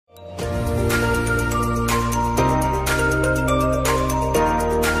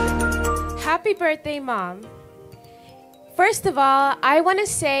Happy birthday, Mom. First of all, I want to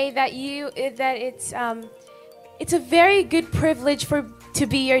say that it's a very good privilege to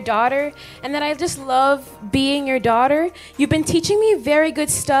be your daughter, and that I just love being your daughter. You've been teaching me very good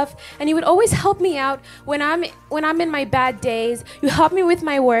stuff, and you would always help me out when I'm in my bad days. You help me with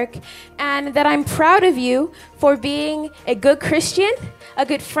my work, and that I'm proud of you for being a good Christian, a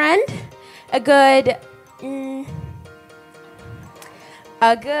good friend,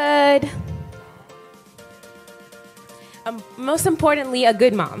 most importantly, a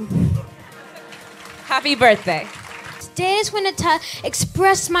good mom. Happy birthday. Today I just want to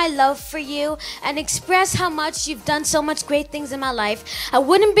express my love for you and express how much you've done so much great things in my life. I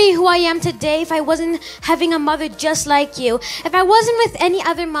wouldn't be who I am today if I wasn't having a mother just like you. If I wasn't with any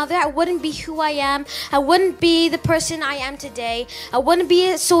other mother, I wouldn't be who I am. I wouldn't be the person I am today. I wouldn't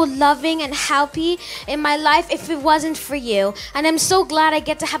be so loving and happy in my life if it wasn't for you. And I'm so glad I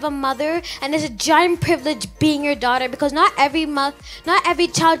get to have a mother, and it's a giant privilege being your daughter, because not every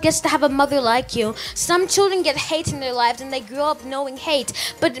child gets to have a mother like you. Some children get hate in their lives and they grow up knowing hate,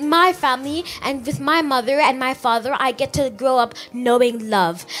 but in my family and with my mother and my father, I get to grow up knowing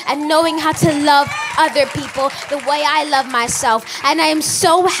love and knowing how to love other people the way I love myself. And I am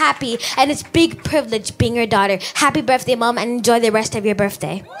so happy, and it's a big privilege being your daughter. Happy birthday, Mom, and enjoy the rest of your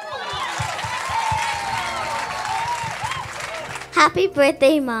birthday. Happy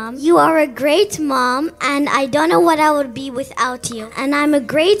birthday, Mom. You are a great mom, and I don't know what I would be without you. And I'm a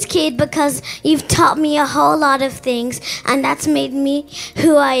great kid because you've taught me a whole lot of things, and that's made me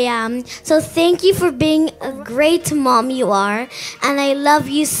who I am. So thank you for being a great mom you are, and I love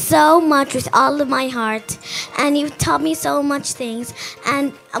you so much with all of my heart. And you've taught me so much things,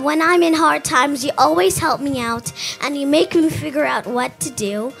 and when I'm in hard times, you always help me out, and you make me figure out what to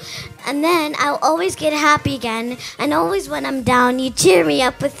do. And then I'll always get happy again. And always when I'm down, you cheer me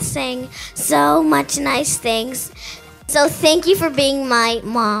up with saying so much nice things. So thank you for being my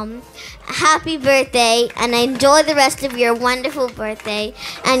mom. Happy birthday, and enjoy the rest of your wonderful birthday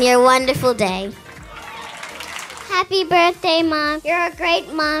and your wonderful day. Happy birthday, Mom. You're a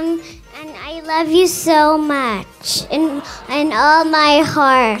great mom, and I love you so much in all my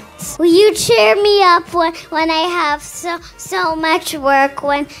heart. Will you cheer me up when I have so much work,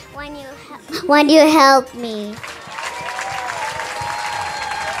 when you help me?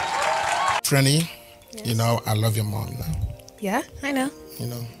 Franny, yes. You know, I love your mom now. Yeah, I know. You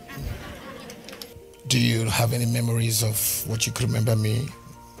know. Do you have any memories of what you could remember me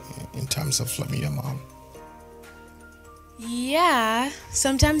in terms of loving your mom? Yeah,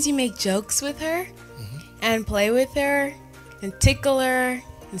 sometimes you make jokes with her and play with her and tickle her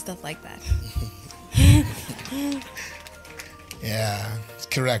and stuff like that. Yeah,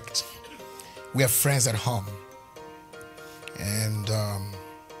 correct. We are friends at home, and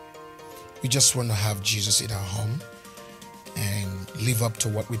we just want to have Jesus in our home and live up to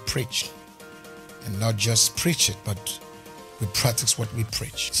what we preach, and not just preach it, but we practice what we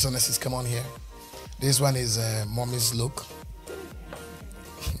preach. So let's come on here. This one is Mommy's look.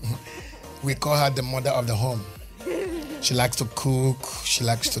 We call her the mother of the home. She likes to cook. She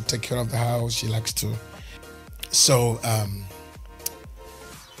likes to take care of the house. She likes to. So,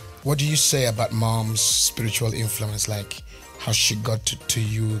 what do you say about Mom's spiritual influence? Like how she got to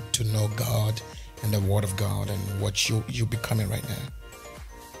you to know God and the Word of God, and what you're becoming right now?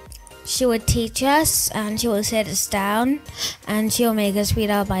 She would teach us, and she would sit us down, and she would make us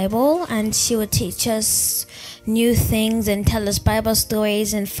read our Bible, and she would teach us new things and tell us Bible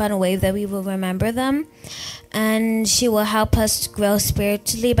stories in fun ways that we will remember them. And she will help us grow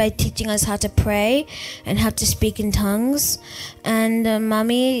spiritually by teaching us how to pray and how to speak in tongues. And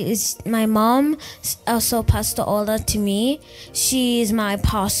my mom, also Pastor Ola to me. She is my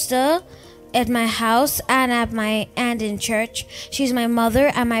pastor at my house and in church. She's my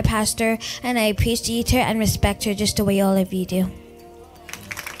mother and my pastor, and I appreciate her and respect her just the way all of you do.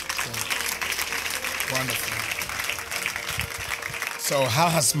 Wonderful. So how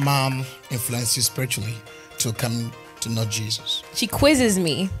has Mom influenced you spiritually to come to know Jesus? She quizzes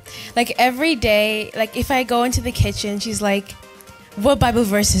me. Like every day, like if I go into the kitchen, she's like, what Bible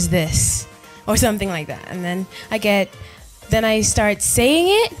verse is this? Or something like that. And then I start saying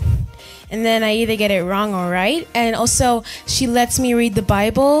it, and then I either get it wrong or right. And also she lets me read the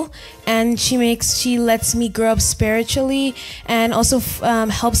Bible, and she lets me grow up spiritually, and also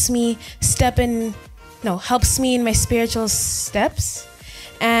helps me in my spiritual steps.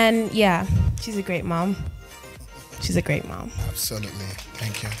 And yeah, she's a great mom. She's a great mom. Absolutely.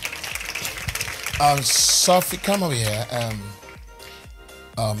 Thank you. Sophie, come over here.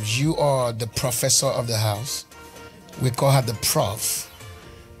 You are the professor of the house. We call her the prof.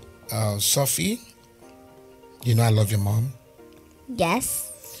 Sophie, you know I love your mom.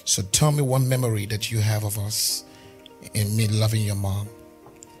 Yes. So tell me one memory that you have of us and me loving your mom.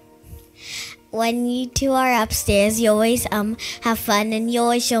 When you two are upstairs, you always have fun, and you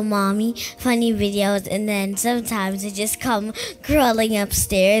always show mommy funny videos, and then sometimes you just come crawling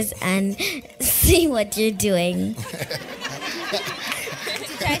upstairs and see what you're doing.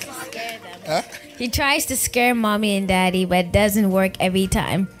 He tries to scare mommy and daddy, but it doesn't work every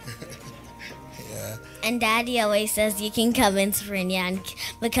time. And daddy always says you can come in, Sprinya, and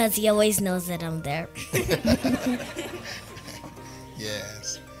because he always knows that I'm there.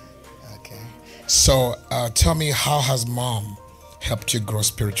 Yes. Okay. So tell me, how has mom helped you grow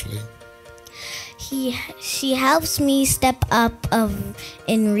spiritually? She helps me step up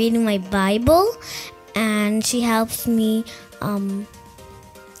in reading my Bible, and she helps me read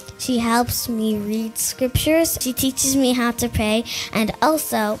scriptures. She teaches me how to pray, and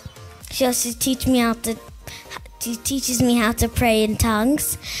also she also teaches me how to pray in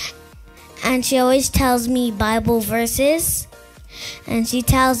tongues. And she always tells me Bible verses, and she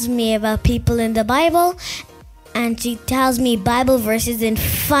tells me about people in the Bible, and she tells me Bible verses in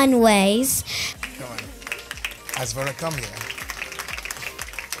fun ways. Come on. Asvara, come here.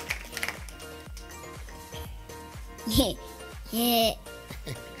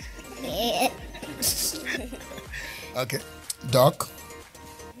 Okay. Doc,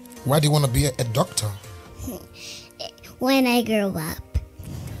 why do you want to be a doctor? When I grow up.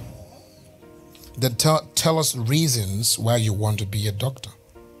 Then tell us reasons why you want to be a doctor.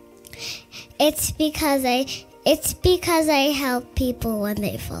 It's because I help people when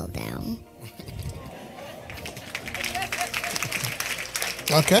they fall down.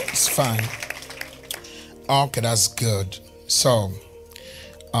 Okay, it's fine. Okay, that's good. So,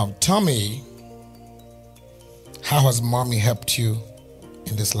 tell me, how has mommy helped you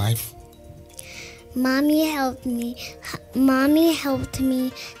in this life? Mommy helped me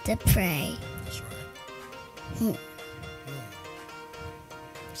to pray. That's right.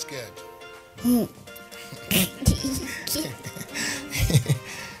 It's good.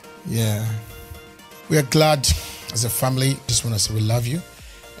 Yeah. We are glad as a family. Just want to say we love you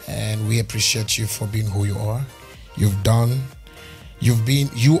and we appreciate you for being who you are. You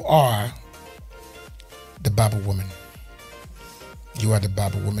are the Bible woman. You are the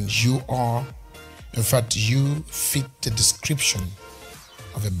Bible woman. You are, in fact, you fit the description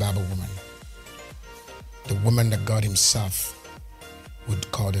of a Bible woman. The woman that God himself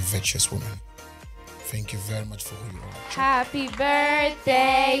would call a virtuous woman. Thank you very much for who you are. Happy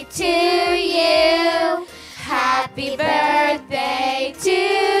birthday to you. Happy birthday to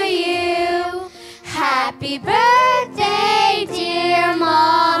you. Happy birthday, dear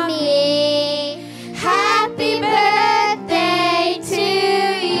Mom.